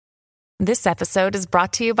This episode is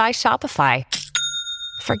brought to you by Shopify.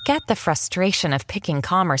 Forget the frustration of picking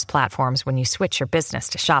commerce platforms when you switch your business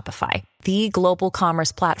to Shopify, the global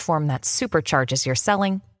commerce platform that supercharges your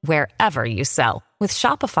selling wherever you sell. With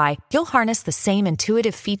Shopify, you'll harness the same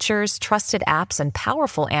intuitive features, trusted apps, and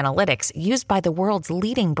powerful analytics used by the world's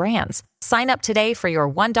leading brands. Sign up today for your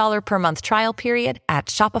 $1 per month trial period at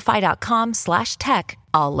shopify.com/tech,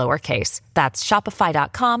 all lowercase. That's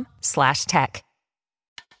shopify.com/tech.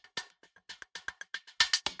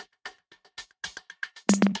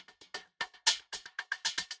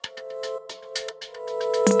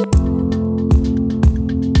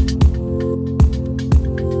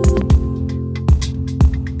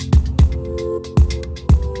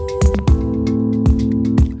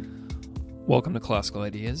 Welcome to Classical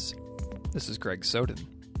Ideas. This is Greg Soden.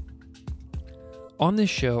 On this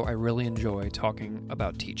show, I really enjoy talking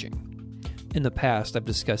about teaching. In the past, I've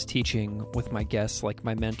discussed teaching with my guests like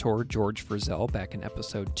my mentor, George Frizzell, back in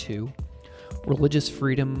episode 2, Religious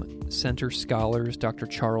Freedom Center scholars Dr.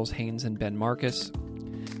 Charles Haynes and Ben Marcus,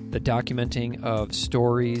 the documenting of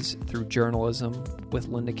stories through journalism with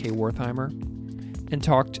Linda K. Wertheimer, and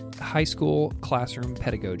talked high school classroom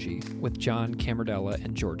pedagogy with John Camardella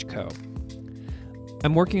and George Coe.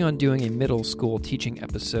 I'm working on doing a middle school teaching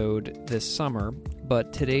episode this summer,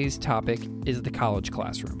 but today's topic is the college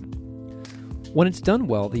classroom. When it's done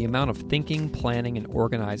well, the amount of thinking, planning, and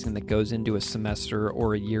organizing that goes into a semester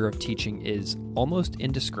or a year of teaching is almost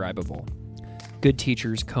indescribable. Good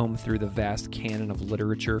teachers comb through the vast canon of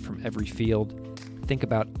literature from every field, think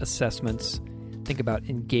about assessments, think about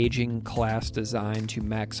engaging class design to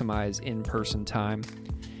maximize in-person time,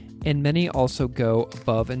 and many also go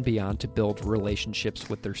above and beyond to build relationships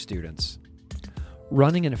with their students.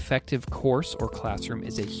 Running an effective course or classroom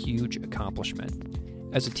is a huge accomplishment.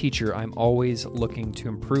 As a teacher, I'm always looking to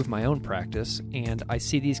improve my own practice, and I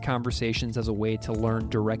see these conversations as a way to learn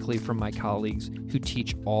directly from my colleagues who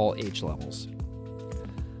teach all age levels.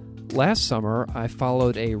 Last summer, I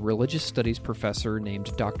followed a religious studies professor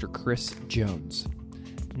named Dr. Chris Jones.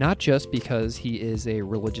 Not just because he is a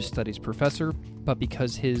religious studies professor, but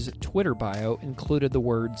because his Twitter bio included the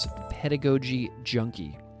words pedagogy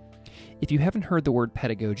junkie. If you haven't heard the word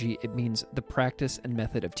pedagogy, it means the practice and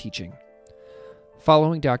method of teaching.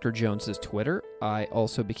 Following Dr. Jones's Twitter, I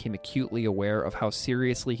also became acutely aware of how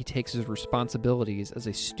seriously he takes his responsibilities as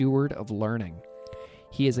a steward of learning.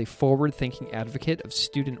 He is a forward-thinking advocate of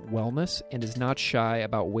student wellness and is not shy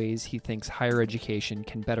about ways he thinks higher education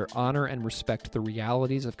can better honor and respect the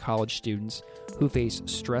realities of college students who face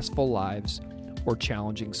stressful lives or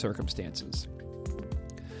challenging circumstances.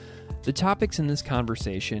 The topics in this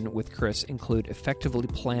conversation with Chris include effectively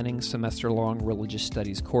planning semester-long religious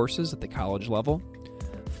studies courses at the college level,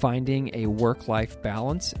 finding a work-life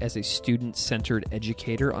balance as a student-centered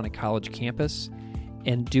educator on a college campus,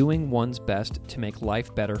 and doing one's best to make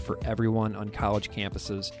life better for everyone on college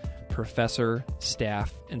campuses, professor,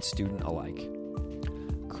 staff, and student alike.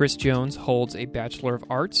 Chris Jones holds a Bachelor of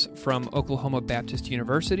Arts from Oklahoma Baptist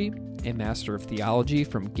University, a Master of Theology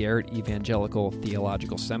from Garrett Evangelical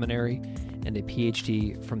Theological Seminary, and a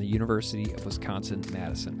PhD from the University of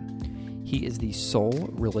Wisconsin-Madison. He is the sole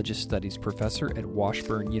religious studies professor at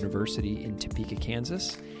Washburn University in Topeka,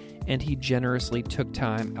 Kansas, and he generously took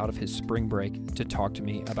time out of his spring break to talk to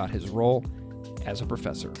me about his role as a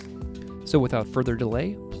professor. So without further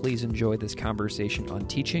delay, please enjoy this conversation on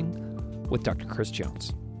teaching with Dr. Chris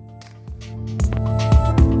Jones.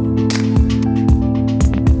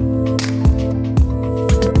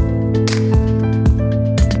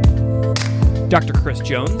 Dr. Chris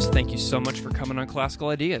Jones, thank you so much for coming on Classical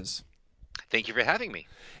Ideas. Thank you for having me.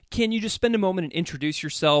 Can you just spend a moment and introduce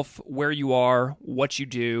yourself, where you are, what you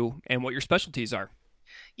do, and what your specialties are?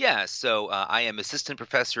 Yeah, so I am assistant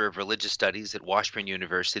professor of religious studies at Washburn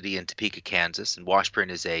University in Topeka, Kansas, and Washburn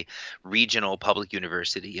is a regional public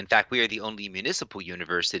university. In fact, we are the only municipal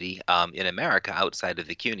university in America outside of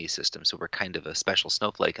the CUNY system, so we're kind of a special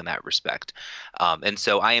snowflake in that respect. And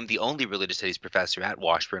so I am the only religious studies professor at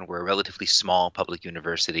Washburn. We're a relatively small public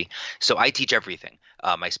university, so I teach everything.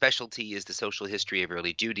 My specialty is the social history of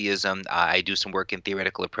early Judaism. I do some work in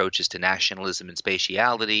theoretical approaches to nationalism and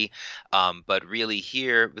spatiality, but really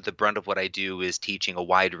here, the brunt of what I do is teaching a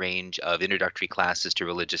wide range of introductory classes to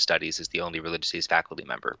religious studies as the only religious studies faculty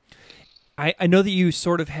member. I know that you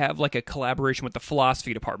sort of have like a collaboration with the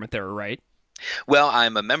philosophy department there, right? Well,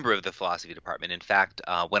 I'm a member of the philosophy department. In fact,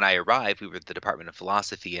 when I arrived, we were the Department of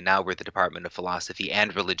Philosophy, and now we're the Department of Philosophy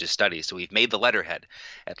and Religious Studies. So we've made the letterhead,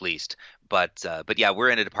 at least. But yeah, we're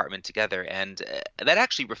in a department together, and that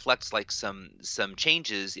actually reflects like some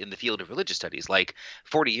changes in the field of religious studies. Like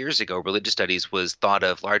 40 years ago, religious studies was thought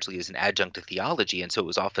of largely as an adjunct to theology, and so it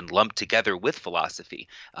was often lumped together with philosophy.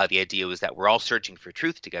 The idea was that we're all searching for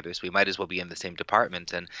truth together, so we might as well be in the same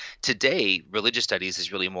department. And today, religious studies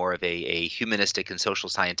is really more of a humanistic and social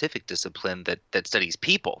scientific discipline that studies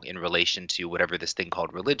people in relation to whatever this thing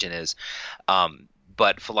called religion is.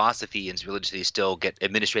 But philosophy and religiosity still get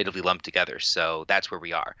administratively lumped together. So that's where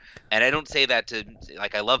we are. And I don't say that to,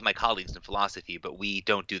 like, I love my colleagues in philosophy, but we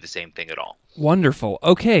don't do the same thing at all. Wonderful.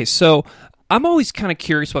 Okay, so I'm always kind of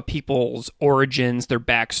curious about people's origins, their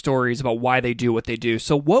backstories, about why they do what they do.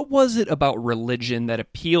 So what was it about religion that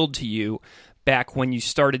appealed to you back when you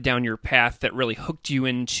started down your path that really hooked you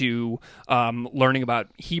into learning about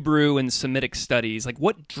Hebrew and Semitic studies? Like,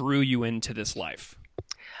 what drew you into this life?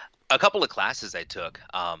 A couple of classes I took.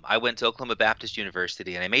 I went to Oklahoma Baptist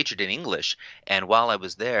University and I majored in English. And while I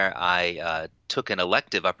was there, I took an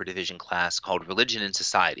elective upper division class called Religion and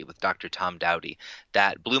Society with Dr. Tom Dowdy.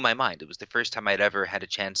 That blew my mind. It was the first time I'd ever had a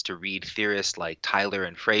chance to read theorists like Tyler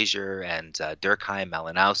and Fraser and Durkheim,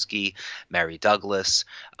 Malinowski, Mary Douglas.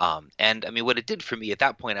 And I mean, what it did for me at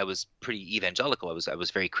that point, I was pretty evangelical. I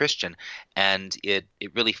was very Christian, and it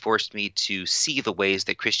really forced me to see the ways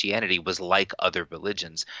that Christianity was like other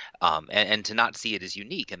religions, and to not see it as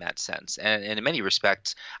unique in that sense. And in many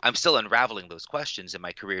respects, I'm still unraveling those questions in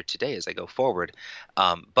my career today as I go forward.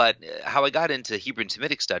 But how I got into Hebrew and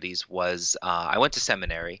Semitic studies was I went to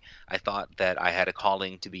seminary. I thought that I had a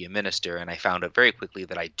calling to be a minister, and I found out very quickly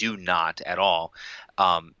that I do not at all.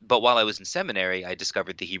 But while I was in seminary, I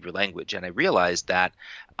discovered the Hebrew language, and I realized that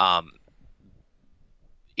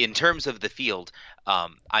in terms of the field,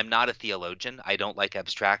 I'm not a theologian. I don't like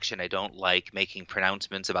abstraction. I don't like making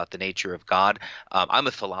pronouncements about the nature of God. I'm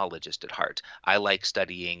a philologist at heart. I like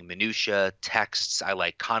studying minutia, texts. I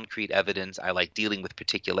like concrete evidence. I like dealing with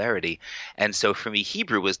particularity. And so for me,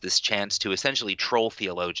 Hebrew was this chance to essentially troll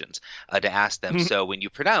theologians, to ask them, so when you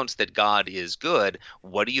pronounce that God is good,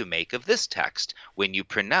 what do you make of this text? When you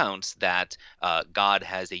pronounce that God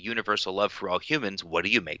has a universal love for all humans, what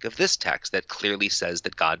do you make of this text that clearly says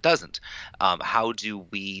that God doesn't? How do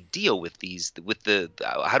we deal with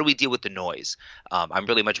how do we deal with the noise? I'm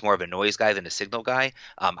really much more of a noise guy than a signal guy.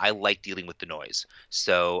 I like dealing with the noise.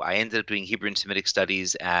 So I ended up doing Hebrew and Semitic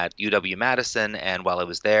studies at UW-Madison, and while I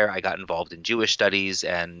was there, I got involved in Jewish studies,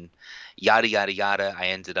 and yada, yada, yada. I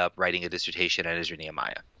ended up writing a dissertation at Ezra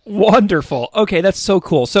Nehemiah. Wonderful. Okay, that's so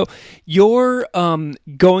cool. So you're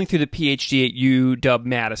going through the PhD at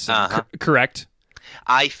UW-Madison, correct?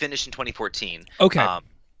 I finished in 2014. Okay.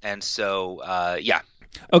 And so, yeah.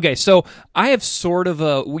 Okay, so I have sort of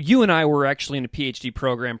you and I were actually in a PhD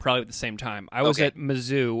program probably at the same time. I was at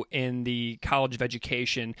Mizzou in the College of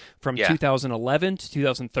Education from 2011 to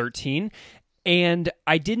 2013, and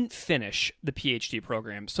I didn't finish the PhD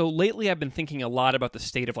program. So lately I've been thinking a lot about the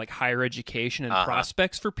state of like higher education and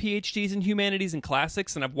prospects for PhDs in humanities and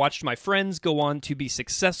classics, and I've watched my friends go on to be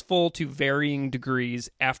successful to varying degrees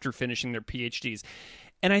after finishing their PhDs.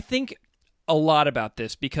 And I think a lot about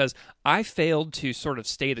this because I failed to sort of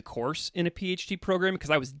stay the course in a PhD program because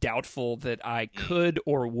I was doubtful that I could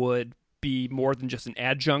or would be more than just an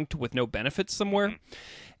adjunct with no benefits somewhere.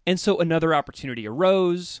 And so another opportunity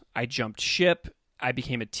arose. I jumped ship. I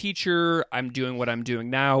became a teacher. I'm doing what I'm doing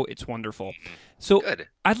now. It's wonderful. So Good.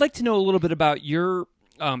 I'd like to know a little bit about your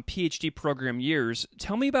PhD program years.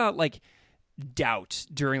 Tell me about like doubt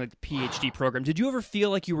during like the PhD program. Did you ever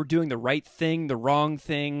feel like you were doing the right thing, the wrong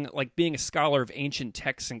thing, like being a scholar of ancient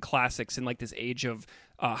texts and classics in like this age of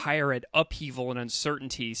higher ed upheaval and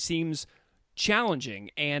uncertainty seems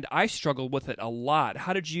challenging, and I struggled with it a lot.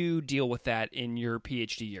 How did you deal with that in your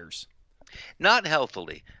PhD years? Not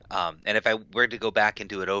healthily. And if I were to go back and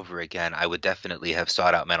do it over again, I would definitely have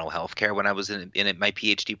sought out mental health care when I was in my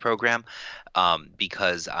PhD program,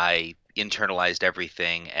 because I internalized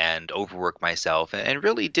everything and overworked myself and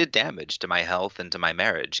really did damage to my health and to my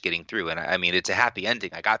marriage getting through. And I mean, it's a happy ending.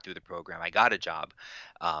 I got through the program. I got a job.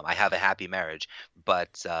 I have a happy marriage,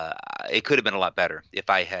 but it could have been a lot better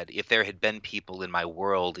if there had been people in my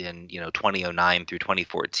world in 2009 through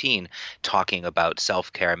 2014 talking about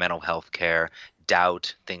self-care, mental health care,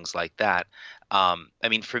 doubt, things like that. I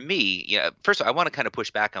mean, for me, yeah, first of all, I want to kind of push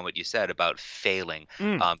back on what you said about failing,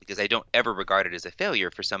 Mm. because I don't ever regard it as a failure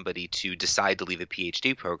for somebody to decide to leave a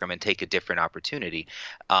PhD program and take a different opportunity.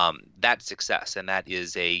 That's success, and that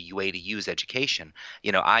is a way to use education.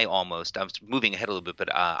 I was moving ahead a little bit,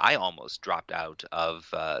 but I almost dropped out of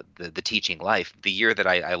the teaching life. The year that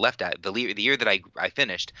I left at, the year that I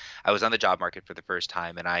finished, I was on the job market for the first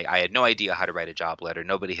time, and I had no idea how to write a job letter.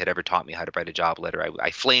 Nobody had ever taught me how to write a job letter.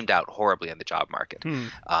 I flamed out horribly on the job market. Hmm.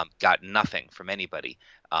 Got nothing from anybody.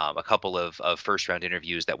 A couple of first round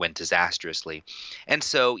interviews that went disastrously. And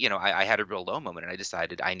so, I had a real low moment and I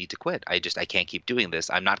decided I need to quit. I can't keep doing this.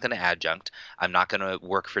 I'm not going to adjunct. I'm not going to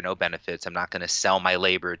work for no benefits. I'm not going to sell my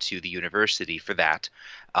labor to the university for that.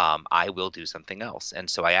 I will do something else. And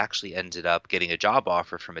so I actually ended up getting a job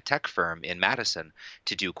offer from a tech firm in Madison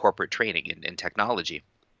to do corporate training in technology.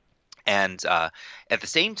 And at the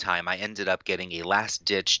same time, I ended up getting a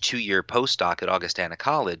last-ditch 2-year postdoc at Augustana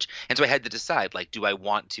College. And so I had to decide, like, do I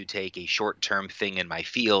want to take a short-term thing in my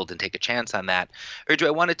field and take a chance on that? Or do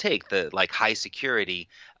I want to take the, like, high-security,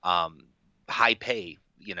 high-pay,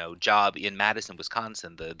 job in Madison,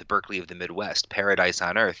 Wisconsin, the Berkeley of the Midwest, paradise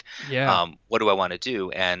on earth? Yeah. What do I want to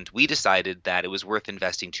do? And we decided that it was worth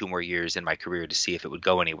investing 2 more years in my career to see if it would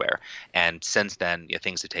go anywhere. And since then,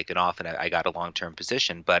 things have taken off, and I got a long-term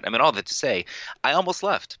position. But I mean, all that to say, I almost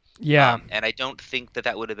left. Yeah. And I don't think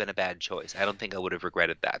that would have been a bad choice. I don't think I would have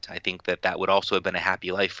regretted that. I think that would also have been a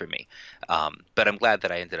happy life for me. But I'm glad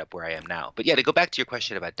that I ended up where I am now. But yeah, to go back to your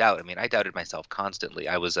question about doubt, I mean, I doubted myself constantly.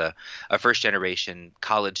 I was a first-generation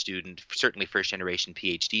college student, certainly first-generation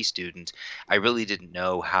PhD student. I really didn't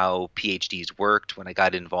know how PhDs worked when I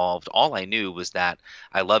got involved. All I knew was that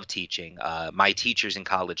I loved teaching. My teachers in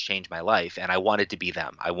college changed my life, and I wanted to be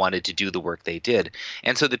them. I wanted to do the work they did.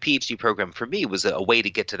 And so the PhD program for me was a way to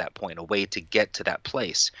get to that point, a way to get to that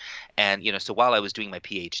place. And, so while I was doing my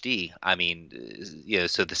PhD, I mean,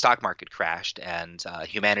 so the stock market crashed and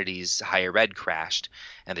humanities higher ed crashed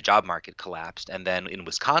and the job market collapsed. And then in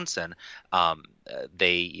Wisconsin,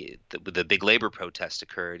 the big labor protest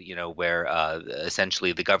occurred, where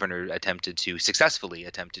essentially the governor successfully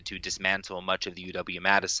attempted to dismantle much of the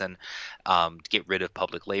UW-Madison, to get rid of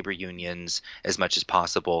public labor unions as much as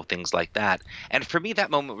possible, things like that. And for me, that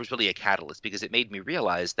moment was really a catalyst because it made me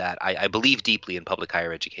realize that I believe deeply in public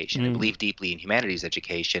higher education. I believe deeply in humanities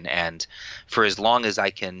education. And for as long as I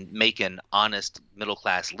can make an honest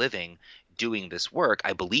middle-class living doing this work,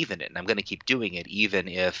 I believe in it, and I'm going to keep doing it even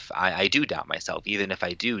if I do doubt myself, even if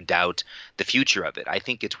I do doubt the future of it. I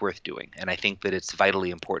think it's worth doing, and I think that it's vitally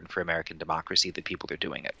important for American democracy that people are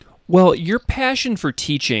doing it. Well, your passion for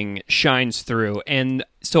teaching shines through, and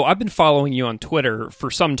so I've been following you on Twitter for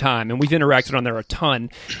some time, and we've interacted on there a ton.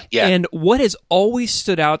 Yeah. And what has always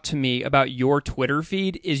stood out to me about your Twitter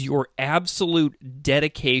feed is your absolute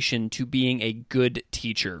dedication to being a good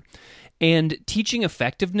teacher. And teaching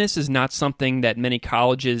effectiveness is not something that many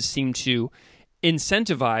colleges seem to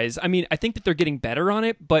incentivize. I mean, I think that they're getting better on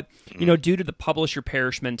it, but, due to the publish or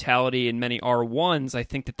perish mentality in many R1s, I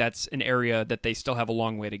think that that's an area that they still have a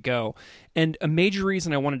long way to go. And a major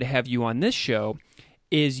reason I wanted to have you on this show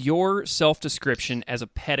is your self-description as a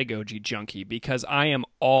pedagogy junkie, because I am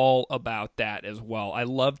all about that as well. I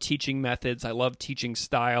love teaching methods. I love teaching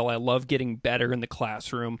style. I love getting better in the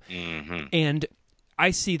classroom. Mm-hmm. And I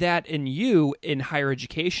see that in you in higher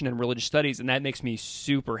education and religious studies, and that makes me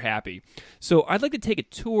super happy. So I'd like to take a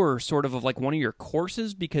tour sort of like one of your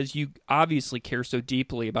courses, because you obviously care so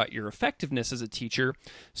deeply about your effectiveness as a teacher.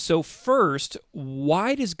 So first,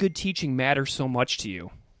 why does good teaching matter so much to you?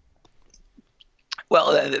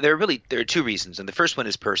 Well, there are 2 reasons, and the first one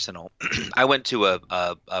is personal. I went to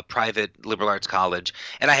a private liberal arts college,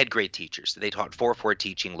 and I had great teachers. They taught 4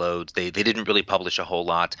 teaching loads. They didn't really publish a whole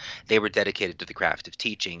lot. They were dedicated to the craft of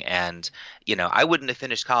teaching, and I wouldn't have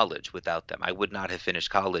finished college without them. I would not have finished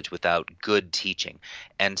college without good teaching.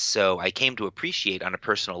 And so I came to appreciate on a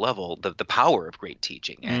personal level the power of great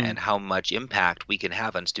teaching and how much impact we can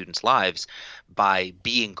have on students' lives by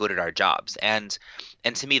being good at our jobs. And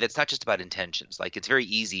to me, that's not just about intentions. Like, it's very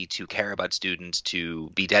easy to care about students,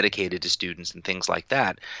 to be dedicated to students and things like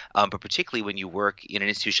that. But particularly when you work in an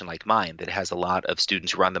institution like mine that has a lot of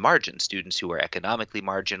students who are on the margins, students who are economically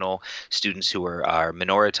marginal, students who are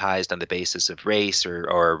minoritized on the basis of race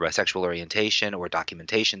or sexual orientation or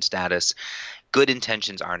documentation status, good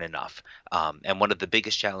intentions aren't enough. And one of the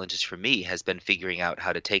biggest challenges for me has been figuring out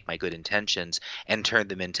how to take my good intentions and turn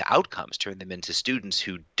them into outcomes, turn them into students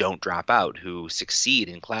who don't drop out, who succeed succeed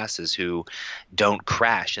in classes, who don't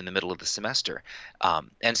crash in the middle of the semester.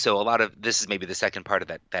 And so a lot of this is maybe the second part of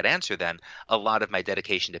that answer then. A lot of my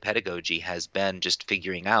dedication to pedagogy has been just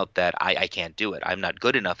figuring out that I can't do it. I'm not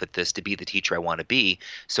good enough at this to be the teacher I want to be.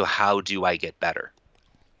 So how do I get better?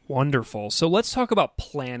 Wonderful. So let's talk about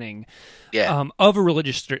planning of a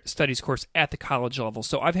religious studies course at the college level.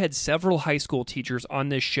 So I've had several high school teachers on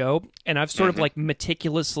this show, and I've sort of like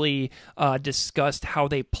meticulously discussed how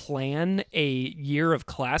they plan a year of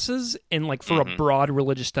classes and like for a broad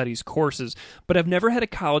religious studies courses. But I've never had a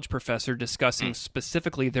college professor discussing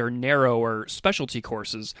specifically their narrow or specialty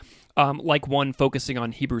courses. Like one focusing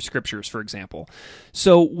on Hebrew scriptures, for example.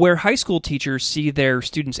 So where high school teachers see their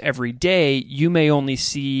students every day, you may only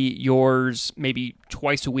see yours maybe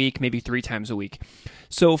twice a week, maybe 3 times a week.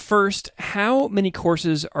 So first, how many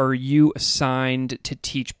courses are you assigned to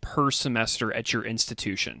teach per semester at your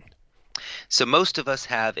institution? So most of us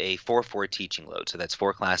have a 4-4 teaching load. So that's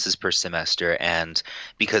 4 classes per semester. And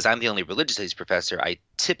because I'm the only religious studies professor, I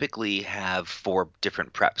typically have 4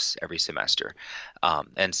 different preps every semester.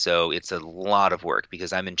 And so it's a lot of work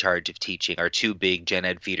because I'm in charge of teaching our 2 big Gen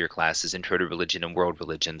Ed feeder classes, Intro to Religion and World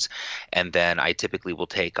Religions. And then I typically will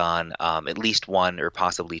take on at least 1 or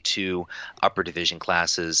possibly 2 upper division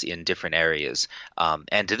classes in different areas.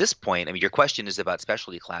 And to this point, I mean, your question is about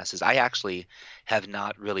specialty classes. I actually have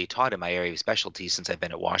not really taught in my area of specialty since I've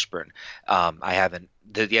been at Washburn. I haven't,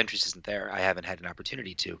 the interest isn't there. I haven't had an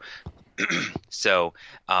opportunity to. So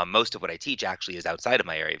most of what I teach actually is outside of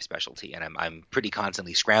my area of specialty, and I'm pretty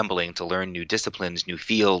constantly scrambling to learn new disciplines, new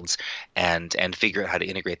fields, and figure out how to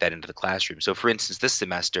integrate that into the classroom. So for instance, this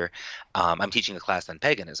semester, I'm teaching a class on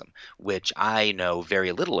paganism, which I know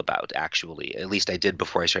very little about, actually. At least I did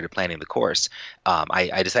before I started planning the course.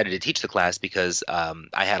 I decided to teach the class because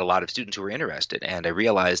I had a lot of students who were interested, and I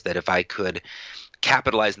realized that if I could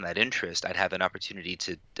capitalize on that interest, I'd have an opportunity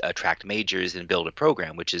to attract majors and build a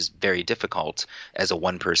program, which is very difficult as a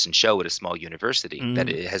one-person show at a small university that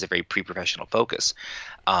it has a very pre-professional focus.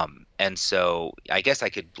 And so I guess I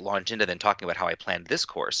could launch into then talking about how I planned this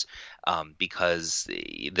course because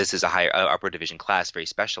this is a higher upper division class, very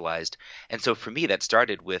specialized. And so for me, that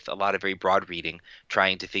started with a lot of very broad reading,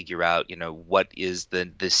 trying to figure out, what is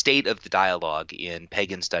the state of the dialogue in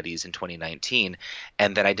pagan studies in 2019,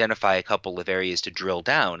 and then identify a couple of areas to drill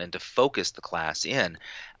down and to focus the class in.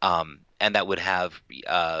 And that would have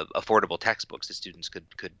affordable textbooks that students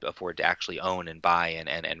could afford to actually own and buy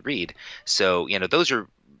and read. So, those are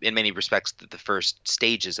in many respects the first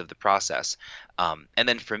stages of the process. And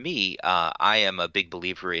then for me, I am a big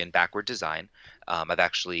believer in backward design. I've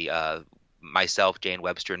actually myself, Jane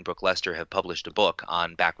Webster, and Brooke Lester have published a book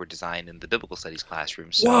on backward design in the biblical studies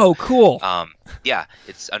classroom. So, whoa, cool. Yeah,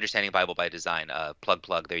 it's Understanding Bible by Design.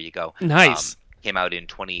 Plug, there you go. Nice. Came out in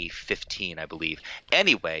 2015, I believe.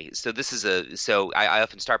 Anyway, so this is so I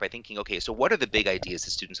often start by thinking, okay, so what are the big ideas that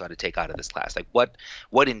students ought to take out of this class? Like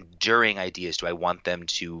what enduring ideas do I want them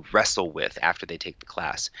to wrestle with after they take the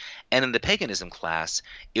class? And in the paganism class,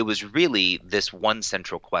 it was really this one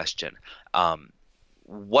central question.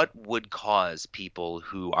 What would cause people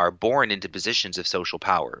who are born into positions of social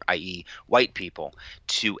power, i.e. white people,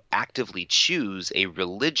 to actively choose a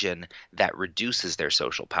religion that reduces their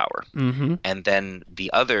social power? Mm-hmm. And then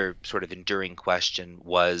the other sort of enduring question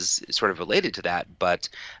was sort of related to that, but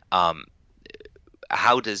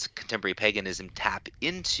how does contemporary paganism tap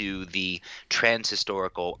into the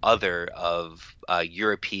transhistorical other of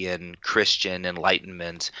European Christian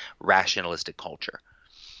Enlightenment rationalistic culture?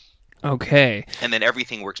 Okay. And then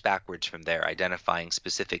everything works backwards from there, identifying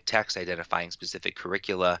specific texts, identifying specific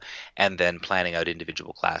curricula, and then planning out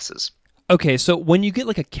individual classes. Okay, so when you get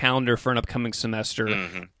like a calendar for an upcoming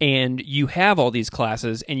semester and you have all these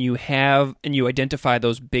classes and you identify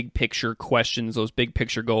those big picture questions, those big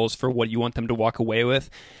picture goals for what you want them to walk away with,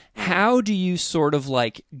 how do you sort of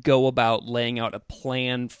like go about laying out a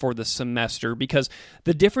plan for the semester? Because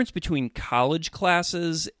the difference between college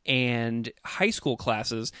classes and high school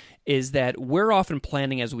classes is that we're often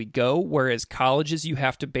planning as we go, whereas colleges, you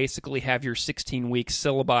have to basically have your 16-week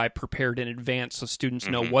syllabi prepared in advance so students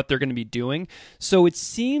know what they're going to be doing. So it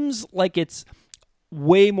seems like it's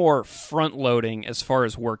way more front-loading as far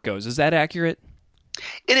as work goes. Is that accurate?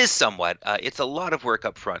 It is somewhat. It's a lot of work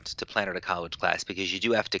up front to plan out a college class because you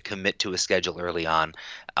do have to commit to a schedule early on,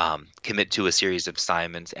 commit to a series of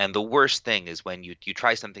assignments. And the worst thing is when you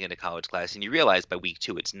try something in a college class and you realize by week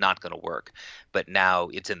 2 it's not going to work. But now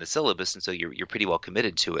it's in the syllabus, and so you're pretty well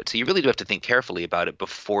committed to it. So you really do have to think carefully about it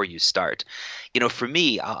before you start. For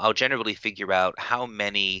me, I'll generally figure out how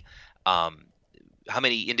many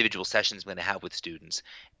many individual sessions I'm going to have with students,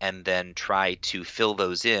 and then try to fill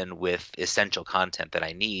those in with essential content that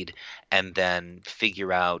I need, and then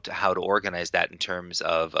figure out how to organize that in terms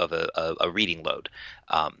of a reading load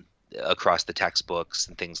across the textbooks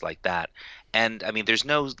and things like that. And I mean, there's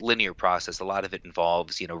no linear process. A lot of it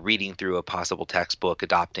involves, reading through a possible textbook,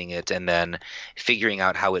 adopting it, and then figuring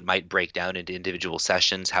out how it might break down into individual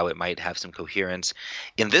sessions, how it might have some coherence.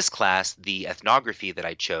 In this class, the ethnography that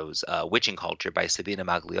I chose, Witching Culture by Sabina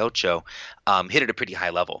Magliocco, hit at a pretty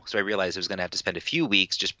high level. So I realized I was going to have to spend a few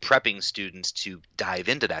weeks just prepping students to dive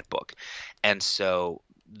into that book. And so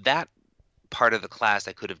that part of the class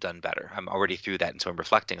I could have done better. I'm already through that, and so I'm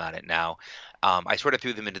reflecting on it now. I sort of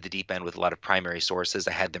threw them into the deep end with a lot of primary sources.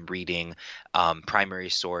 I had them reading primary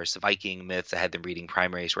source Viking myths. I had them reading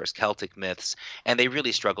primary source Celtic myths, and they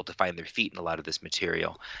really struggled to find their feet in a lot of this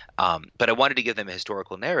material. But I wanted to give them a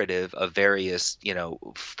historical narrative of various,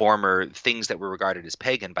 former things that were regarded as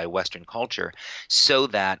pagan by Western culture, so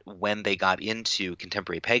that when they got into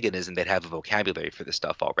contemporary paganism, they'd have a vocabulary for this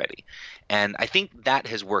stuff already. And I think that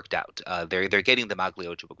has worked out. They're getting the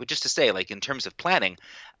Magliocco book, which is to say, like, in terms of planning,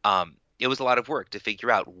 it was a lot of work to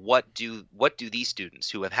figure out what do these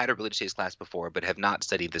students who have had a religious studies class before but have not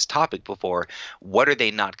studied this topic before, what are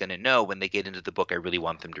they not going to know when they get into the book I really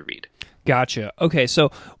want them to read? Gotcha. Okay,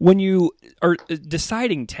 so when you are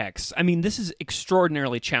deciding texts, I mean, this is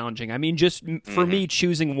extraordinarily challenging. I mean, just for me,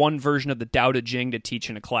 choosing one version of the Tao Te Ching to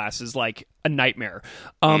teach in a class is like a nightmare.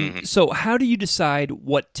 So how do you decide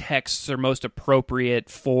what texts are most appropriate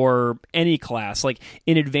for any class, like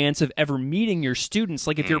in advance of ever meeting your students?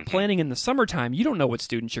 Like if you're planning in the summertime, you don't know what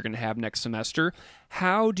students you're going to have next semester.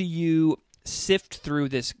 How do you sift through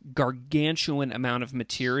this gargantuan amount of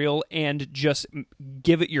material and just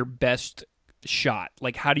give it your best shot?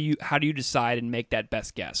 Like how do you decide and make that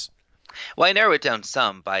best guess? Well, I narrow it down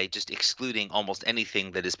some by just excluding almost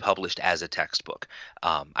anything that is published as a textbook.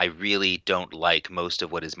 I really don't like most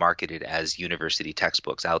of what is marketed as university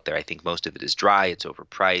textbooks out there. I think most of it is dry, it's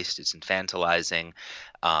overpriced, it's infantilizing.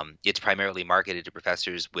 It's primarily marketed to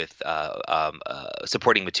professors with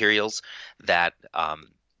supporting materials that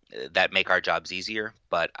make our jobs easier,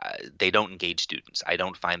 but they don't engage students. I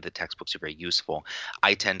don't find the textbooks are very useful.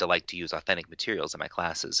 I tend to like to use authentic materials in my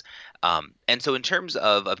classes. And so in terms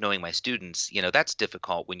of knowing my students, that's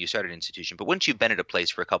difficult when you start an institution. But once you've been at a place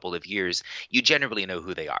for a couple of years, you generally know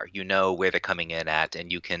who they are. You know where they're coming in at,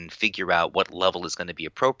 and you can figure out what level is going to be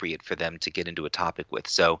appropriate for them to get into a topic with.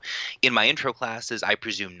 So in my intro classes, I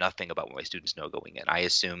presume nothing about what my students know going in. I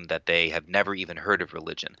assume that they have never even heard of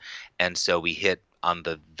religion. And so we hit on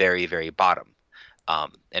the very, very bottom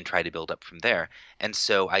and try to build up from there. And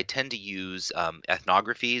so I tend to use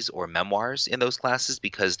ethnographies or memoirs in those classes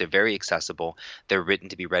because they're very accessible. They're written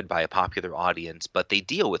to be read by a popular audience, but they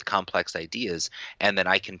deal with complex ideas. And then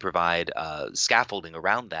I can provide scaffolding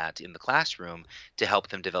around that in the classroom to help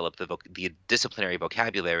them develop the disciplinary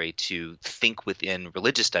vocabulary to think within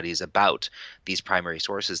religious studies about these primary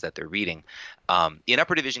sources that they're reading. In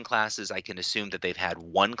upper division classes, I can assume that they've had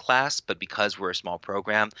one class, but because we're a small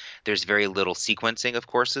program, there's very little sequencing of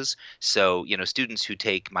courses. So, students who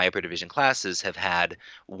take my upper division classes have had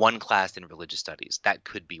one class in religious studies. That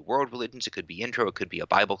could be world religions, it could be intro, it could be a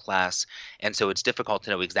Bible class. And so it's difficult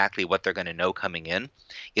to know exactly what they're going to know coming in.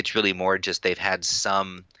 It's really more just they've had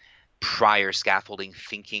some prior scaffolding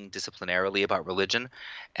thinking disciplinarily about religion.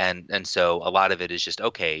 And so a lot of it is just,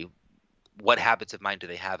 okay, what habits of mind do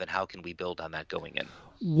they have and how can we build on that going in?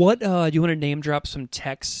 What do you want to name drop some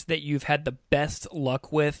texts that you've had the best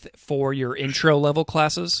luck with for your intro level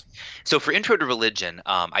classes? So for intro to religion,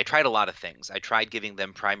 I tried a lot of things. I tried giving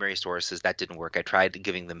them primary sources. That didn't work. I tried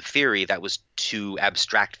giving them theory. That was too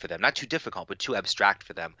abstract for them. Not too difficult, but too abstract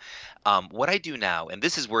for them. What I do now, and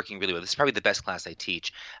this is working really well, this is probably the best class I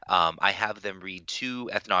teach, I have them read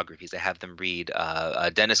 2 ethnographies. I have them read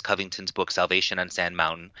Dennis Covington's book, Salvation on Sand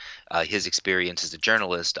Mountain, his experience as a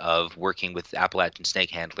journalist of working with Appalachian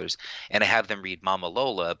snake handlers, and I have them read Mama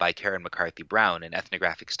Lola by Karen McCarthy Brown, an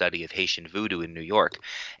ethnographic study of Haitian voodoo in New York.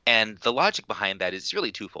 And the logic behind that is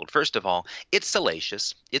really twofold. First of all, it's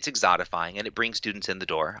salacious, it's exotifying, and it brings students in the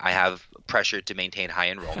door. I have pressure to maintain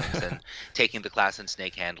high enrollments, and taking the class in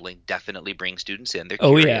snake handling definitely brings students in. They're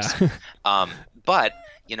curious. Oh, yeah. But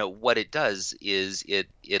what it does is it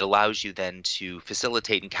allows you then to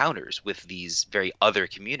facilitate encounters with these very other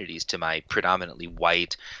communities. To my predominantly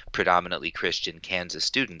white, predominantly Christian Kansas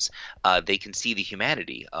students, they can see the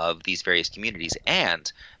humanity of these various communities,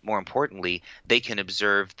 and more importantly, they can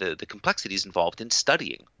observe the complexities involved in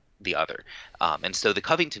studying the other. And so the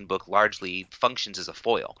Covington book largely functions as a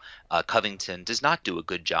foil. Covington does not do a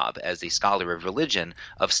good job as a scholar of religion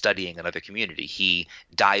of studying another community. He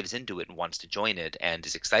dives into it and wants to join it and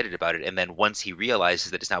is excited about it. And then once he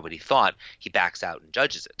realizes that it's not what he thought, he backs out and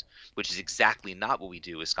judges it, which is exactly not what we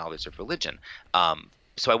do as scholars of religion.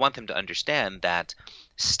 So I want them to understand that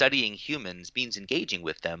studying humans means engaging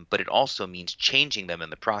with them, but it also means changing them in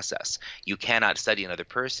the process. You cannot study another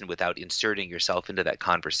person without inserting yourself into that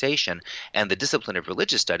conversation. And the discipline of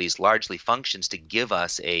religious studies largely functions to give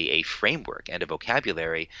us a framework and a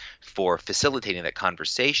vocabulary for facilitating that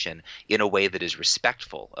conversation in a way that is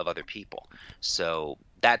respectful of other people. So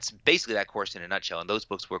that's basically that course in a nutshell. And those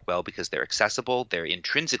books work well because they're accessible, they're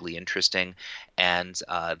intrinsically interesting, and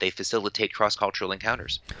they facilitate cross-cultural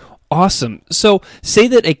encounters. Awesome. So say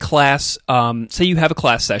that a class, say you have a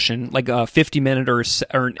class session, like a 50-minute or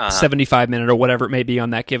 75-minute or whatever it may be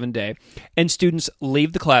on that given day, and students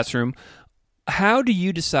leave the classroom. How do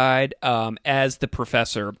you decide, as the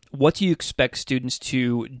professor, what do you expect students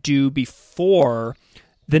to do before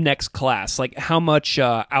the next class? Like, how much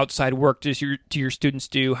outside work do your students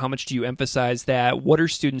do? How much do you emphasize that? What are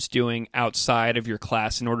students doing outside of your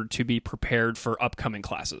class in order to be prepared for upcoming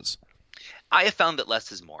classes? I have found that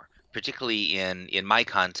less is more, particularly in my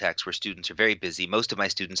context where students are very busy. Most of my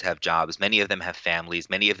students have jobs. Many of them have families.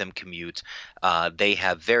 Many of them commute. They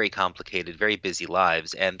have very complicated, very busy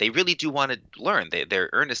lives, and they really do want to learn. They're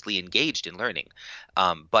earnestly engaged in learning,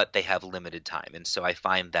 but they have limited time. And so I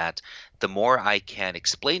find that the more I can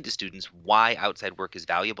explain to students why outside work is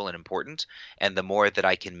valuable and important, and the more that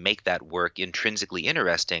I can make that work intrinsically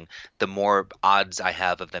interesting, the more odds I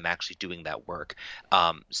have of them actually doing that work.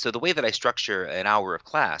 So the way that I structure an hour of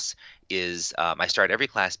class is I start every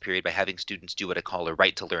class period by having students do what I call a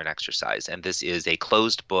right to learn exercise. And this is a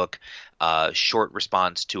closed book, short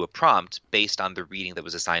response to a prompt based on the reading that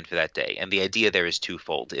was assigned for that day. And the idea there is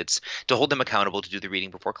twofold. It's to hold them accountable to do the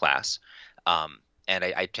reading before class. And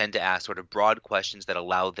I tend to ask sort of broad questions that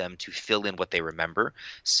allow them to fill in what they remember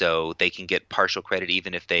so they can get partial credit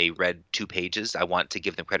even if they read 2 pages. I want to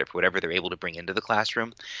give them credit for whatever they're able to bring into the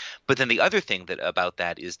classroom. But then the other thing about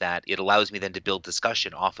that is that it allows me then to build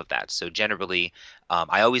discussion off of that. So generally,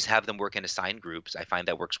 I always have them work in assigned groups. I find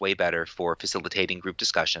that works way better for facilitating group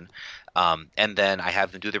discussion. And then I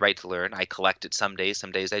have them do the right to learn. I collect it some days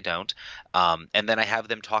I don't. And then I have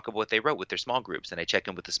them talk about what they wrote with their small groups. And I check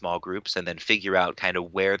in with the small groups and then figure out kind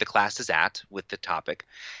of where the class is at with the topic.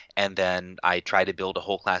 And then I try to build a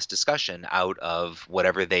whole class discussion out of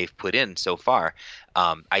whatever they've put in so far.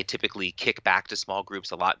 I typically kick back to small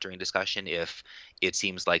groups a lot during discussion if it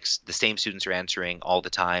seems like the same students are answering all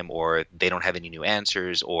the time, or they don't have any new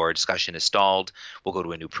answers, or discussion is stalled. We'll go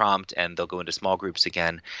to a new prompt and they'll go into small groups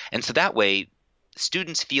again. And so that way,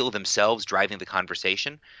 students feel themselves driving the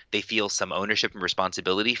conversation. They feel some ownership and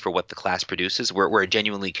responsibility for what the class produces. We're a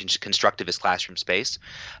genuinely constructivist classroom space.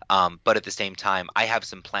 But at the same time, I have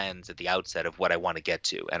some plans at the outset of what I want to get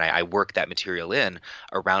to, and I work that material in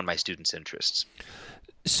around my students' interests.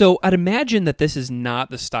 So I'd imagine that this is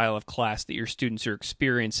not the style of class that your students are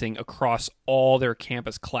experiencing across all their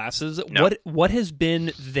campus classes. No. What has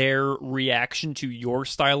been their reaction to your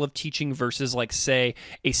style of teaching versus, like, say,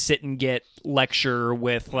 a sit and get lecture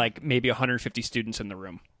with like maybe 150 students in the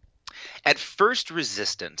room? At first,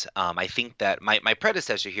 resistant. I think that my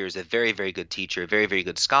predecessor here is a very, very good teacher, a very, very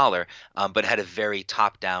good scholar, but had a very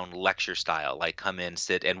top-down lecture style, like come in,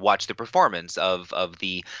 sit, and watch the performance of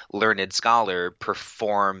the learned scholar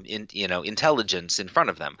perform intelligence in front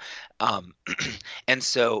of them. And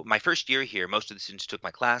so my first year here, most of the students who took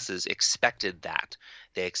my classes expected that.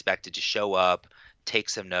 They expected to show up, take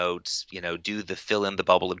some notes, do the fill in the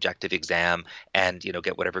bubble objective exam and,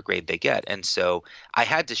 get whatever grade they get. And so I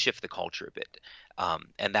had to shift the culture a bit.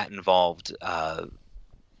 And that involved,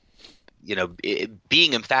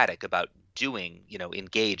 being emphatic about doing,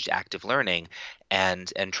 engaged active learning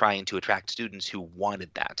and trying to attract students who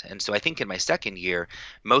wanted that. And so I think in my second year,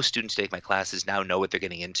 most students who take my classes now know what they're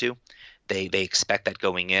getting into. They expect that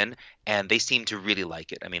going in, and they seem to really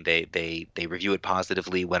like it. I mean, they review it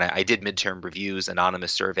positively. When I did midterm reviews,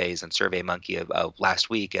 anonymous surveys, and SurveyMonkey of last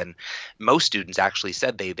week, and most students actually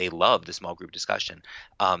said they love the small group discussion.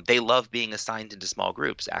 They love being assigned into small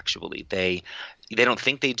groups, actually. They don't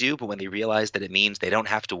think they do, but when they realize that it means they don't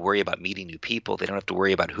have to worry about meeting new people, they don't have to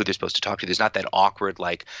worry about who they're supposed to talk to. There's not that awkward,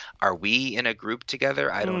 like, are we in a group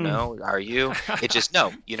together? I don't know. Are you? It's just,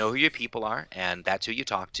 no, you know who your people are, and that's who you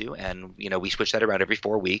talk to. And, we switch that around every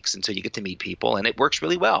 4 weeks until you get to meet people, and it works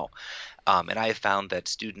really well. And I have found that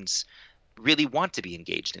students really want to be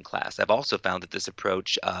engaged in class. I've also found that this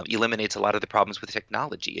approach eliminates a lot of the problems with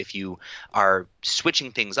technology. If you are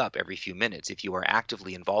switching things up every few minutes, if you are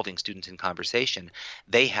actively involving students in conversation,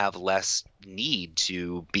 they have less need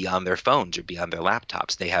to be on their phones or be on their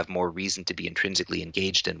laptops. They have more reason to be intrinsically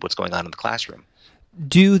engaged in what's going on in the classroom.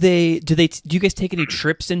 Do you guys take any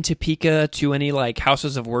trips in Topeka to any like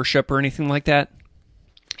houses of worship or anything like that?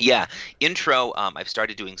 Yeah, intro. I've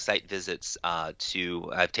started doing site visits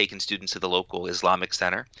I've taken students to the local Islamic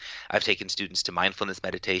Center. I've taken students to mindfulness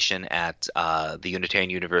meditation at the Unitarian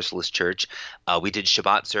Universalist Church. We did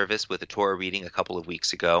Shabbat service with a Torah reading a couple of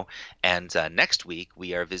weeks ago. And next week,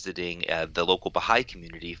 we are visiting the local Baha'i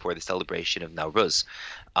community for the celebration of Nowruz.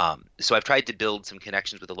 So I've tried to build some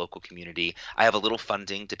connections with the local community. I have a little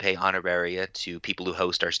funding to pay honoraria to people who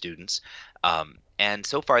host our students. And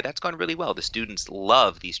so far, that's gone really well. The students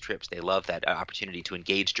love these trips. They love that opportunity to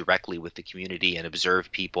engage directly with the community and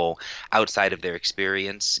observe people outside of their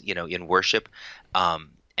experience, in worship.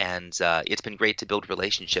 And it's been great to build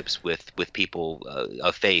relationships with people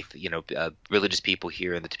of faith, religious people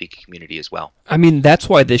here in the Topeka community as well. I mean, that's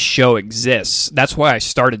why this show exists. That's why I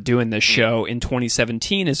started doing this show in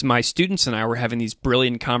 2017, is my students and I were having these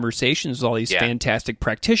brilliant conversations with all these fantastic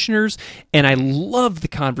practitioners, and I loved the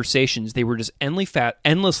conversations. They were just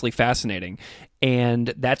endlessly fascinating.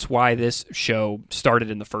 And that's why this show started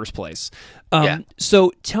in the first place.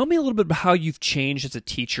 So tell me a little bit about how you've changed as a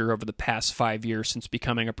teacher over the past 5 years since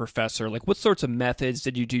becoming a professor. Like, what sorts of methods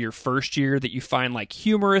did you do your first year that you find like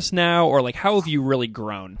humorous now, or like how have you really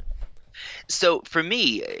grown? So for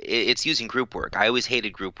me, it's using group work. I always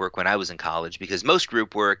hated group work when I was in college because most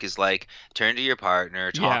group work is like turn to your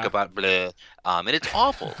partner, talk about blah, and it's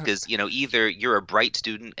awful because either you're a bright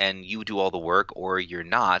student and you do all the work, or you're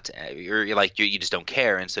not. You're like you just don't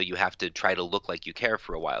care, and so you have to try to look like you care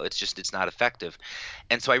for a while. It's not effective,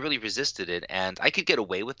 and so I really resisted it, and I could get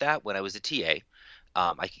away with that when I was a TA.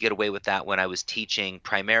 I could get away with that when I was teaching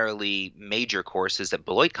primarily major courses at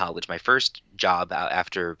Beloit College, my first job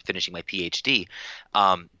after finishing my PhD.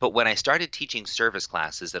 But when I started teaching service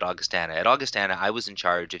classes at Augustana, I was in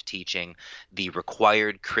charge of teaching the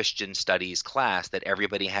required Christian studies class that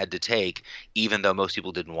everybody had to take, even though most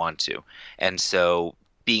people didn't want to. And so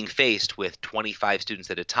being faced with 25 students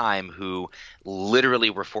at a time who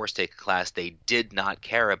literally were forced to take a class they did not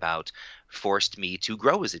care about forced me to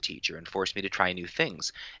grow as a teacher and forced me to try new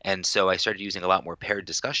things. And so I started using a lot more paired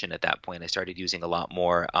discussion at that point. I started using a lot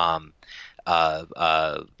more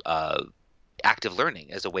active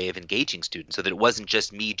learning as a way of engaging students so that it wasn't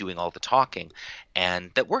just me doing all the talking,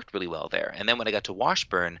 and that worked really well there. And then when I got to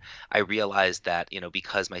Washburn, I realized that,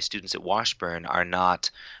 because my students at Washburn are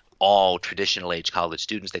not all traditional age college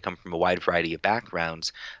students. They come from a wide variety of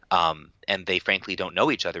backgrounds, and they frankly don't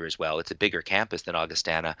know each other as well. It's a bigger campus than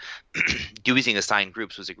Augustana. Using assigned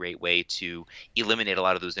groups was a great way to eliminate a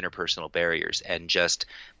lot of those interpersonal barriers and just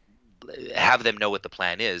have them know what the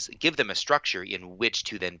plan is, give them a structure in which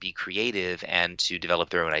to then be creative and to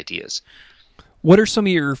develop their own ideas. What are some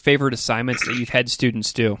of your favorite assignments that you've had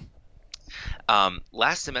students do?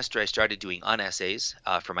 Last semester, I started doing unessays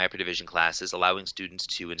for my upper division classes, allowing students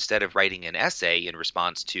to, instead of writing an essay in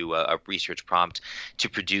response to a research prompt, to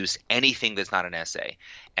produce anything that's not an essay.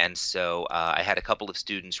 And so I had a couple of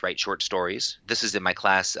students write short stories. This is in my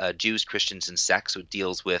class, Jews, Christians, and Sex, so it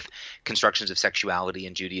deals with constructions of sexuality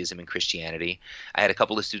in Judaism and Christianity. I had a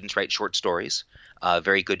couple of students write short stories.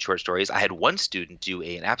 Very good short stories. I had one student do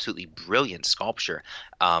an absolutely brilliant sculpture.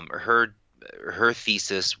 Her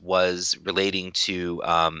thesis was relating to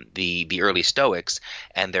the early Stoics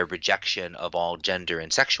and their rejection of all gender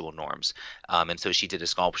and sexual norms. And so she did a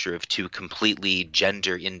sculpture of two completely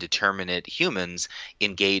gender indeterminate humans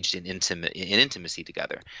engaged in intimacy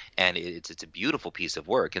together. And it's a beautiful piece of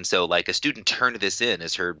work. And so like a student turned this in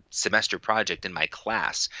as her semester project in my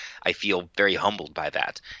class. I feel very humbled by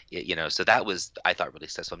that. So that was, I thought, really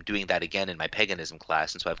successful. I'm doing that again in my paganism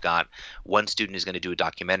class. And so I've got one student who's going to do a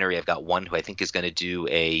documentary. I've got one who I think is going to do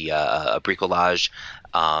a bricolage,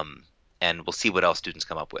 and we'll see what else students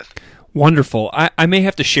come up with. Wonderful. I may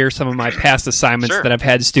have to share some of my past assignments that I've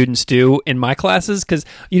had students do in my classes because,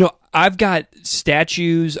 I've got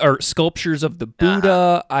statues or sculptures of the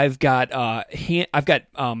Buddha. I've got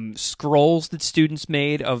scrolls that students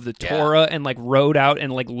made of the Torah and like wrote out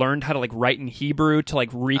and like learned how to like write in Hebrew to like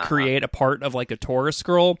recreate a part of like a Torah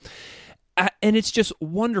scroll. And it's just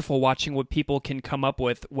wonderful watching what people can come up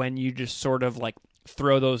with when you just sort of like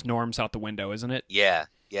throw those norms out the window, isn't it? Yeah.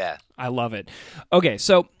 I love it. Okay,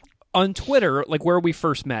 so on Twitter, like where we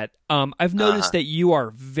first met, I've noticed that you are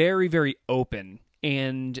very, very open,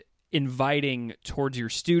 and inviting towards your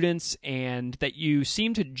students, and that you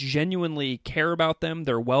seem to genuinely care about them,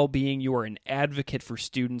 their well-being. You are an advocate for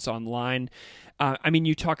students online.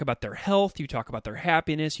 You talk about their health, you talk about their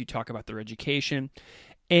happiness, you talk about their education.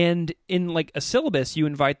 And in like a syllabus, you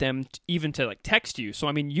invite them even to like text you. So,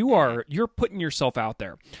 you're putting yourself out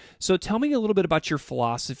there. So tell me a little bit about your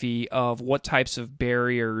philosophy of what types of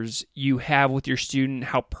barriers you have with your student,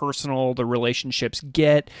 how personal the relationships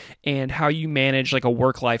get, and how you manage like a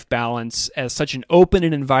work-life balance as such an open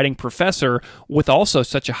and inviting professor with also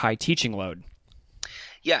such a high teaching load.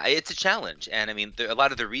 Yeah, it's a challenge. And a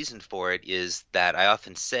lot of the reason for it is that I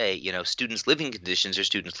often say, students' living conditions are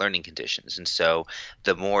students' learning conditions. And so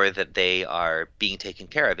the more that they are being taken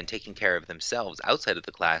care of and taking care of themselves outside of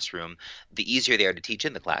the classroom, the easier they are to teach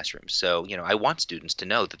in the classroom. So, I want students to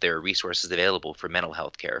know that there are resources available for mental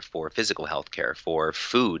health care, for physical health care, for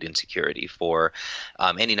food insecurity, for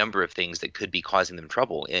any number of things that could be causing them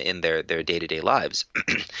trouble in their day-to-day lives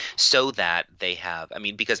so that they have,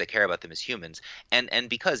 because I care about them as humans, and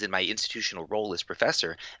because in my institutional role as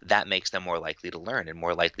professor, that makes them more likely to learn and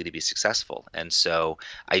more likely to be successful. And so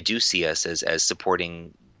I do see us as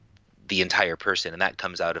supporting the entire person, and that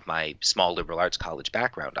comes out of my small liberal arts college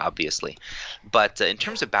background, obviously. But in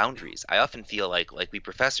terms of boundaries, I often feel like we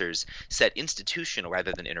professors set institutional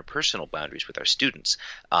rather than interpersonal boundaries with our students.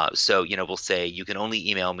 So we'll say you can only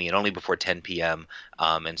email me and only before 10 p.m.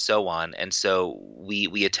 And so on. And so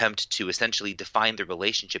we attempt to essentially define the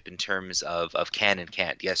relationship in terms of can and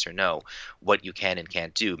can't, yes or no, what you can and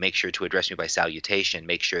can't do. Make sure to address me by salutation.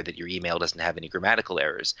 Make sure that your email doesn't have any grammatical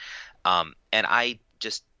errors. And I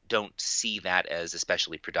just don't see that as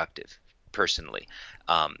especially productive personally,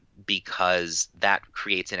 because that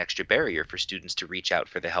creates an extra barrier for students to reach out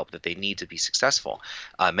for the help that they need to be successful.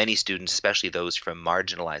 Many students, especially those from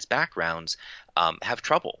marginalized backgrounds, have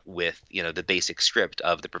trouble with the basic script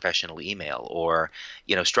of the professional email, or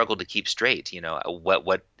struggle to keep straight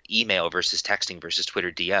what email versus texting versus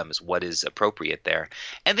Twitter DMs, what is appropriate there.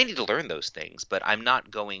 And they need to learn those things, but I'm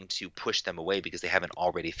not going to push them away because they haven't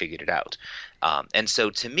already figured it out. And so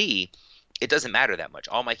to me, it doesn't matter that much.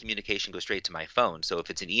 All my communication goes straight to my phone. So if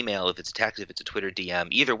it's an email, if it's a text, if it's a Twitter DM,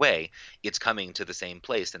 either way, it's coming to the same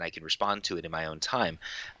place, and I can respond to it in my own time.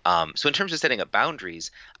 So in terms of setting up boundaries,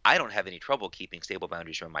 I don't have any trouble keeping stable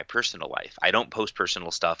boundaries from my personal life. I don't post personal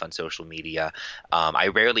stuff on social media. I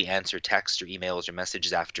rarely answer texts or emails or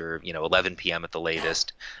messages after 11 p.m. at the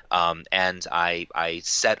latest. And I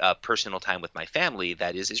set up personal time with my family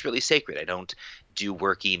that is really sacred. I don't do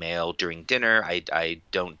work email during dinner. I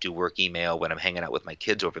don't do work email when I'm hanging out with my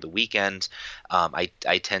kids over the weekend. I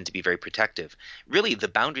tend to be very protective. Really, the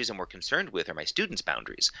boundaries I'm more concerned with are my students'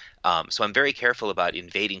 boundaries. So I'm very careful about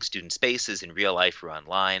invading student spaces in real life or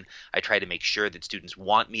online. I try to make sure that students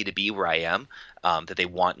want me to be where I am, that they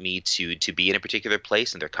want me to be in a particular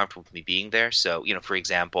place and they're comfortable with me being there. So, for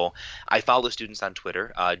example, I follow students on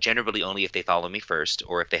Twitter, generally only if they follow me first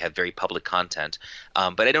or if they have very public content.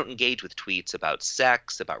 But I don't engage with tweets about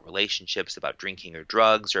sex, about relationships, about drinking or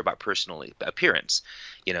drugs, or about personal appearance.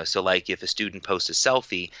 So like if a student posts a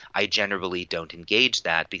selfie, I generally don't engage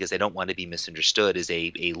that because I don't want to be misunderstood as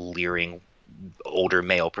a leering older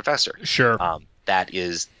male professor. Sure. That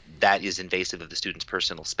is invasive of the student's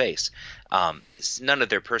personal space. None of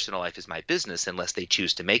their personal life is my business unless they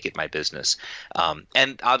choose to make it my business.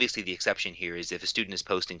 And obviously the exception here is if a student is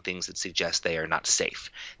posting things that suggest they are not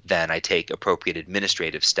safe, then I take appropriate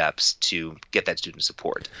administrative steps to get that student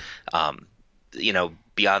support.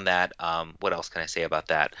 Beyond that, what else can I say about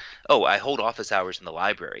that? Oh, I hold office hours in the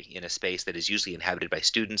library in a space that is usually inhabited by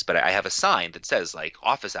students, but I have a sign that says like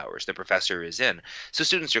office hours, the professor is in. So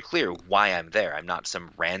students are clear why I'm there. I'm not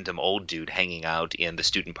some random old dude hanging out in the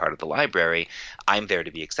student part of the library. I'm there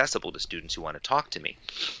to be accessible to students who want to talk to me.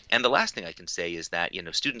 And the last thing I can say is that,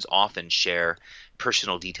 students often share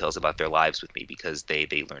personal details about their lives with me because they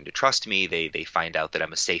learn to trust me. They find out that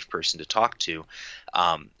I'm a safe person to talk to.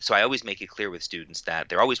 So I always make it clear with students that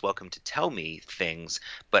they're always welcome to tell me things,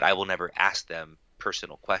 but I will never ask them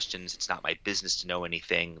personal questions. It's not my business to know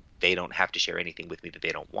anything. They don't have to share anything with me that they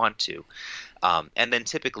don't want to. And then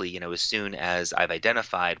typically, as soon as I've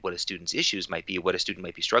identified what a student's issues might be, what a student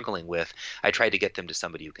might be struggling with, I try to get them to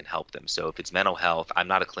somebody who can help them. So if it's mental health, I'm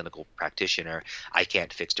not a clinical practitioner. I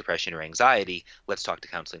can't fix depression or anxiety. Let's talk to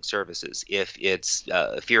counseling services. If it's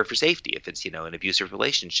fear for safety, if it's, an abusive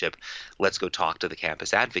relationship, let's go talk to the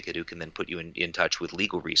campus advocate who can then put you in touch with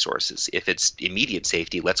legal resources. If it's immediate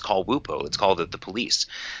safety, let's call WUPO. Let's call the police,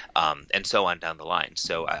 and so on down the line.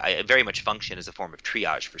 So I very much function as a form of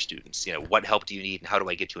triage for students. What help do you need and how do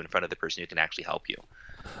I get you in front of the person who can actually help you?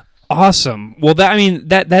 Awesome. Well,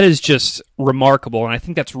 that is just remarkable, and I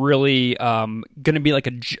think that's really going to be like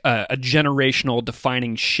a generational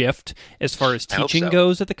defining shift as far as teaching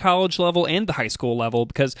goes at the college level and the high school level,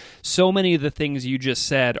 because so many of the things you just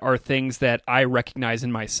said are things that I recognize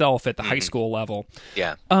in myself at the high school level.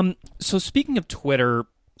 Yeah. So speaking of Twitter,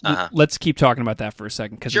 let's keep talking about that for a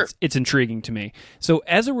second, because it's intriguing to me. So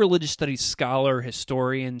as a religious studies scholar,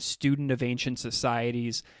 historian, student of ancient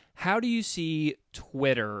societies, how do you see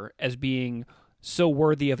Twitter as being so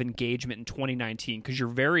worthy of engagement in 2019? Because you're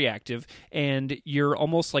very active and you're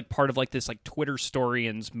almost like part of like this like Twitter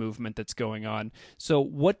Storians movement that's going on. So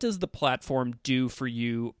what does the platform do for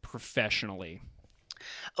you professionally?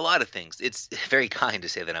 A lot of things. It's very kind to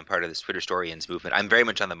say that I'm part of this Twitter Storians movement. I'm very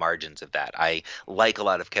much on the margins of that. I like a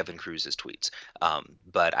lot of Kevin Cruz's tweets,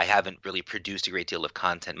 but I haven't really produced a great deal of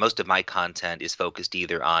content. Most of my content is focused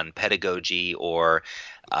either on pedagogy or,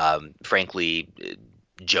 frankly,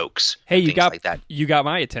 jokes. Hey, you got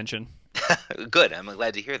my attention. Good. I'm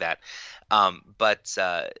glad to hear that. But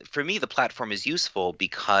for me, the platform is useful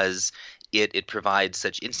because it provides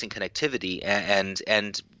such instant connectivity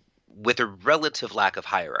and with a relative lack of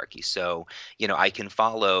hierarchy. So, I can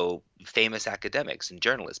follow famous academics and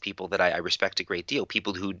journalists, people that I respect a great deal,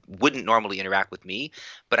 people who wouldn't normally interact with me,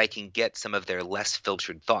 but I can get some of their less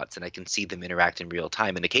filtered thoughts and I can see them interact in real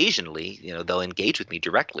time. And occasionally, they'll engage with me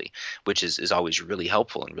directly, which is always really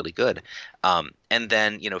helpful and really good. And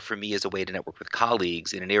then, for me as a way to network with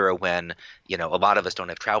colleagues in an era when, a lot of us don't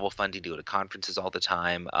have travel funding to go to conferences all the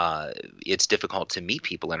time, it's difficult to meet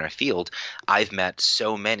people in our field. I've met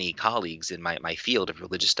so many colleagues in my field of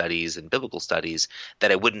religious studies and biblical studies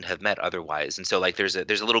that I wouldn't have met otherwise. And so like there's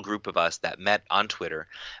a little group of us that met on Twitter,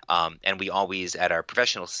 and we always, at our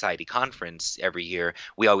professional society conference every year,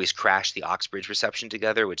 we always crash the Oxbridge reception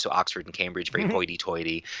together, which so Oxford and Cambridge, very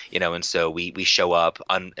hoity-toity, and so we show up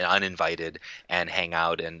uninvited and hang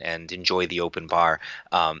out and enjoy the open bar,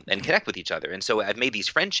 and connect with each other. And so I've made these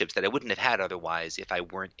friendships that I wouldn't have had otherwise if I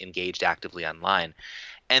weren't engaged actively online.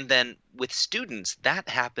 And then with students, that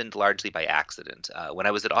happened largely by accident. When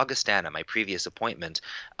I was at Augustana, my previous appointment,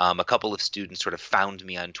 a couple of students sort of found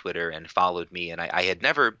me on Twitter and followed me. And I had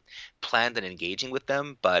never planned on engaging with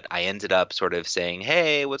them, but I ended up sort of saying,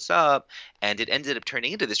 hey, what's up? And it ended up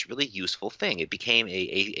turning into this really useful thing. It became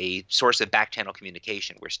a source of back-channel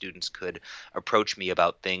communication where students could approach me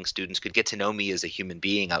about things. Students could get to know me as a human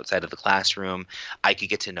being outside of the classroom. I could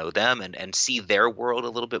get to know them and see their world a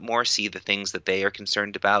little bit more, see the things that they are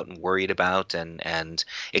concerned about and worried about and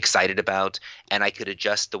excited about. And I could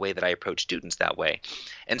adjust the way that I approach students that way.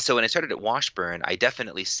 And so when I started at Washburn, I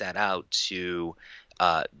definitely set out to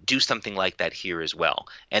do something like that here as well.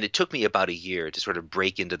 And it took me about a year to sort of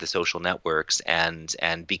break into the social networks and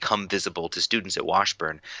become visible to students at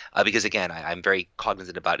Washburn, because again, I'm very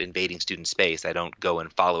cognizant about invading student space. I don't go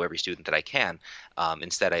and follow every student that I can.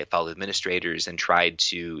 Instead, I follow administrators and tried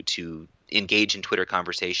to engage in Twitter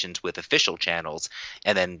conversations with official channels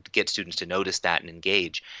and then get students to notice that and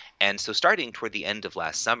engage. And so starting toward the end of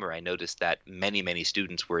last summer, I noticed that many, many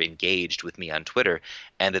students were engaged with me on Twitter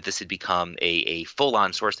and that this had become a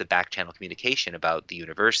full-on source of back-channel communication about the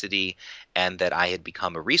university, and that I had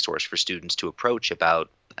become a resource for students to approach about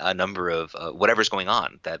a number of whatever's going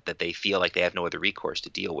on that they feel like they have no other recourse to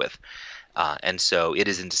deal with. And so it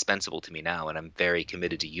is indispensable to me now, and I'm very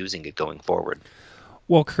committed to using it going forward.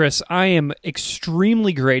 Well, Chris, I am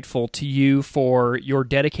extremely grateful to you for your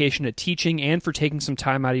dedication to teaching and for taking some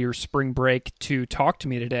time out of your spring break to talk to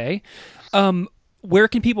me today. Where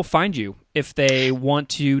can people find you if they want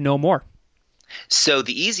to know more? So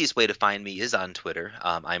the easiest way to find me is on Twitter.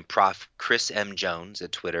 I'm Prof. Chris M. Jones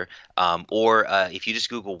at Twitter. Or if you just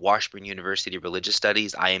Google Washburn University Religious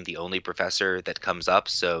Studies, I am the only professor that comes up.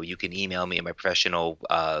 So you can email me at my professional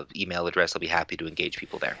email address. I'll be happy to engage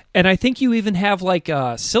people there. And I think you even have like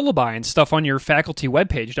syllabi and stuff on your faculty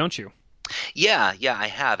webpage, don't you? Yeah, I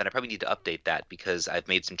have, and I probably need to update that because I've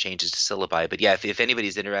made some changes to syllabi. But yeah, if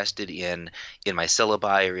anybody's interested in my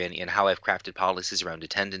syllabi or in how I've crafted policies around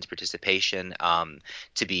attendance, participation,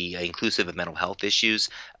 to be inclusive of mental health issues,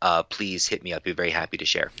 please hit me up. I'd be very happy to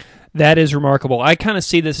share. That is remarkable. I kind of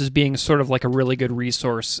see this as being sort of like a really good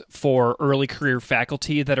resource for early career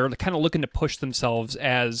faculty that are kind of looking to push themselves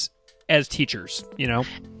as teachers,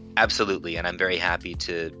 Absolutely, and I'm very happy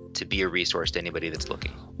to be a resource to anybody that's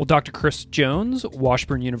looking. Well, Dr. Chris Jones,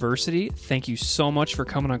 Washburn University, thank you so much for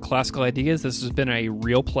coming on Classical Ideas. This has been a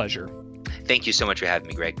real pleasure. Thank you so much for having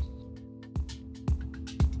me, Greg.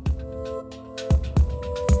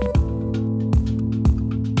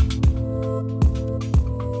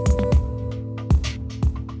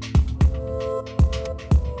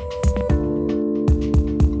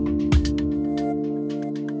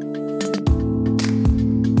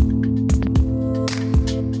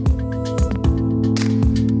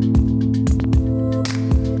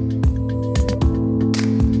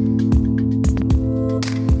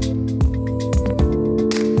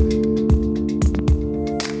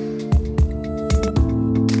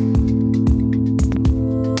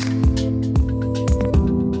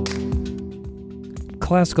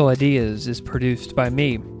 Classical Ideas is produced by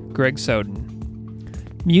me, Greg Soden.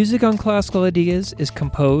 Music on Classical Ideas is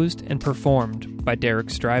composed and performed by Derek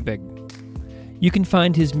Strybig. You can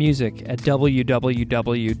find his music at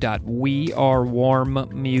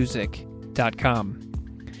www.wearewarmmusic.com.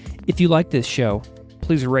 If you like this show,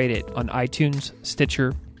 please rate it on iTunes,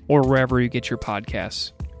 Stitcher, or wherever you get your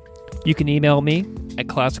podcasts. You can email me at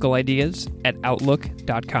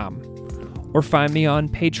classicalideas@outlook.com or find me on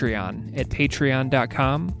Patreon at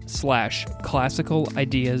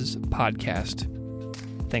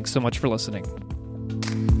patreon.com/classicalideaspodcast. Thanks so much for listening.